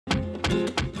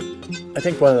I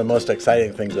think one of the most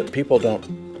exciting things that people don't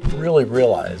really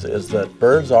realize is that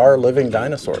birds are living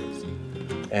dinosaurs.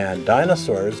 And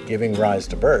dinosaurs giving rise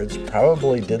to birds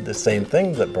probably did the same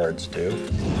thing that birds do.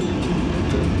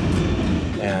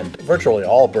 And virtually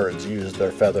all birds use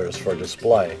their feathers for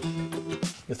display.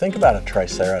 You think about a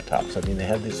Triceratops. I mean, they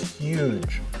have this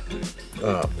huge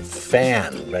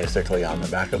fan, basically, on the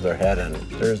back of their head, and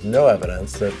there's no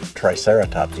evidence that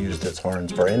Triceratops used its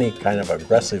horns for any kind of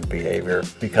aggressive behavior,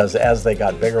 because as they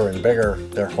got bigger and bigger,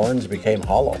 their horns became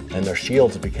hollow, and their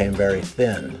shields became very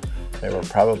thin. They were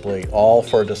probably all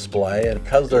for display, and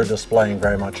because they're displaying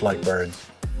very much like birds,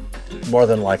 more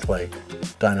than likely,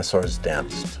 dinosaurs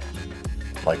danced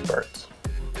like birds.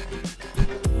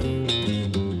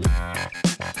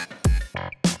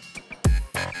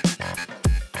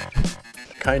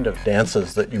 Kind of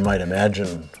dances that you might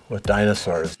imagine with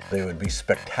dinosaurs, they would be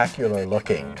spectacular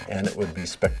looking, and it would be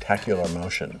spectacular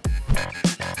motion.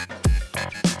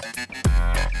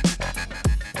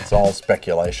 It's all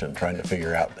speculation, trying to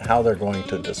figure out how they're going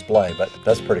to display, but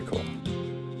that's pretty cool.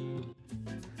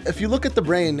 If you look at the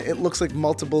brain, it looks like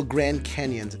multiple Grand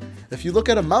Canyons. If you look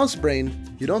at a mouse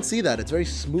brain, you don't see that. It's very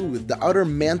smooth. The outer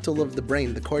mantle of the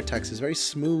brain, the cortex, is very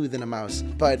smooth in a mouse.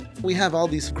 But we have all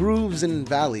these grooves and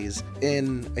valleys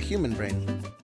in a human brain.